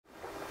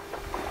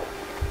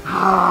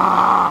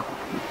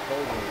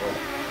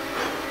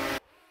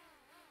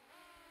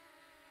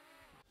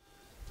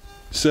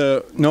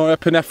So,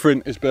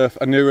 norepinephrine is both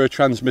a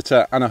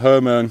neurotransmitter and a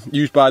hormone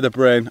used by the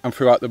brain and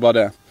throughout the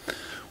body.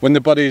 When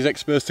the body is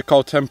exposed to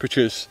cold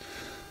temperatures,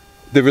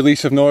 the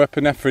release of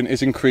norepinephrine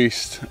is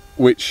increased,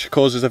 which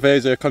causes a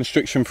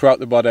vasoconstriction throughout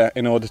the body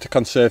in order to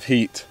conserve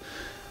heat.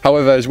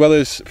 However, as well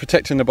as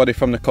protecting the body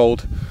from the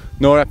cold,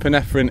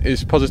 norepinephrine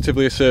is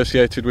positively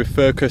associated with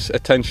focus,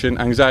 attention,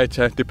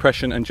 anxiety,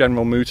 depression and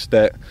general mood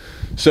state,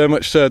 so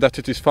much so that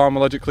it is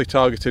pharmacologically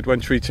targeted when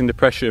treating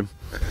depression.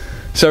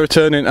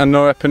 Serotonin and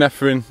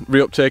norepinephrine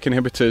reuptake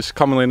inhibitors,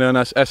 commonly known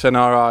as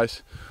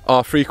SNRIs,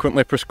 are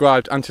frequently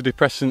prescribed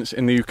antidepressants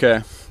in the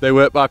UK. They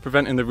work by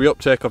preventing the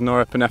reuptake of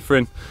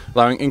norepinephrine,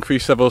 allowing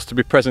increased levels to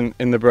be present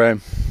in the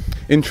brain.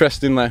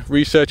 Interestingly,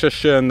 research has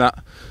shown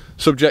that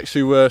subjects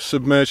who were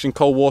submerged in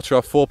cold water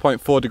of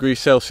 4.4 degrees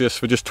Celsius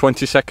for just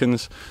 20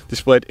 seconds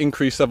displayed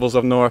increased levels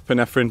of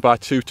norepinephrine by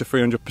 200 to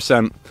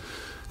 300%.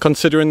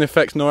 Considering the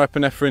effects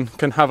norepinephrine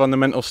can have on the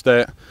mental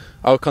state,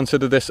 I would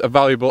consider this a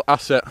valuable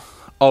asset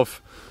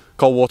of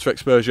cold water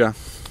exposure.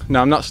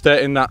 Now, I'm not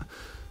stating that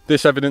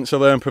this evidence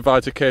alone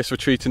provides a case for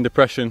treating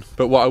depression,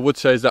 but what I would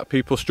say is that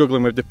people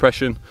struggling with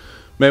depression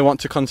may want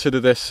to consider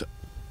this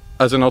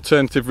as an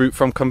alternative route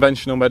from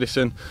conventional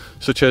medicine,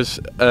 such as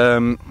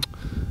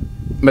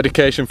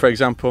medication, for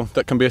example,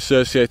 that can be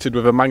associated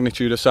with a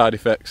magnitude of side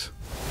effects.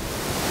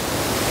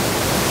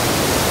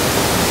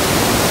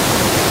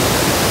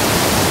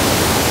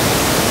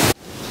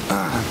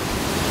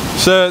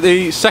 So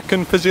the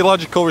second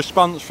physiological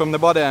response from the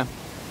body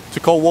to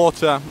cold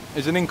water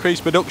is an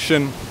increased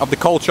production of the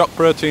cold shock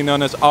protein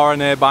known as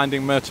RNA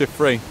binding motif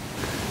 3,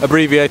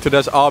 abbreviated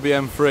as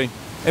RBM3.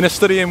 In a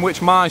study in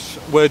which mice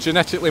were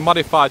genetically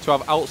modified to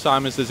have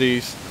Alzheimer's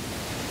disease,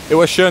 it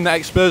was shown that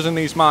exposing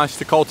these mice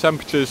to cold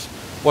temperatures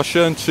was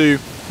shown to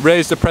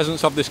raise the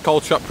presence of this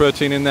cold shock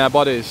protein in their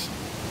bodies.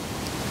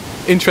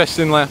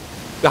 Interestingly,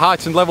 the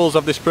heightened levels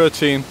of this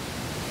protein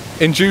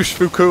induced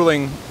through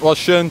cooling was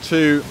shown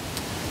to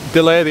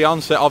delay the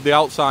onset of the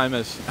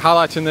Alzheimer's,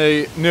 highlighting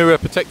the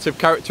neuroprotective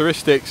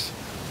characteristics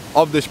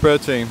of this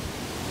protein.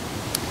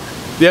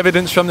 The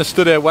evidence from the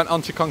study went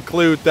on to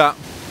conclude that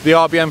the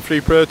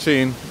RBM3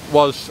 protein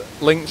was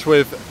linked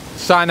with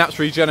synapse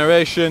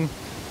regeneration,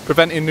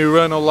 preventing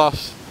neuronal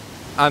loss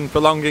and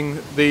prolonging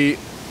the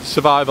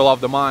survival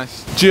of the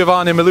mice.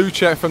 Giovanni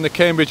Melucci from the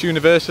Cambridge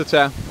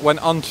University went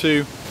on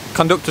to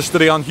conduct a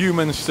study on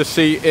humans to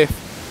see if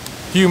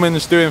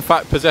humans do in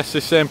fact possess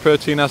the same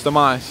protein as the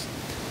mice.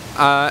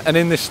 And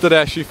in this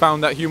study she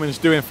found that humans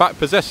do in fact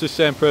possess the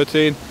same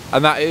protein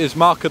and that it is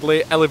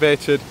markedly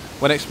elevated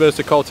when exposed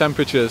to cold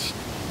temperatures.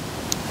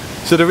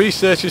 So the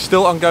research is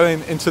still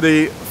ongoing into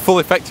the full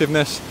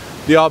effectiveness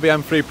the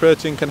RBM3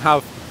 protein can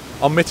have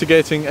on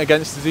mitigating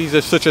against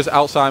diseases such as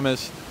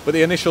Alzheimer's, but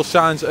the initial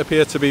signs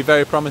appear to be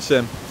very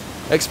promising.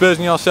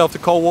 Exposing yourself to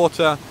cold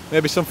water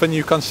may be something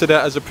you consider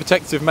as a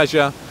protective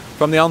measure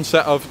from the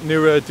onset of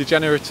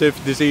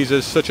neurodegenerative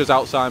diseases such as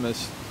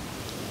Alzheimer's.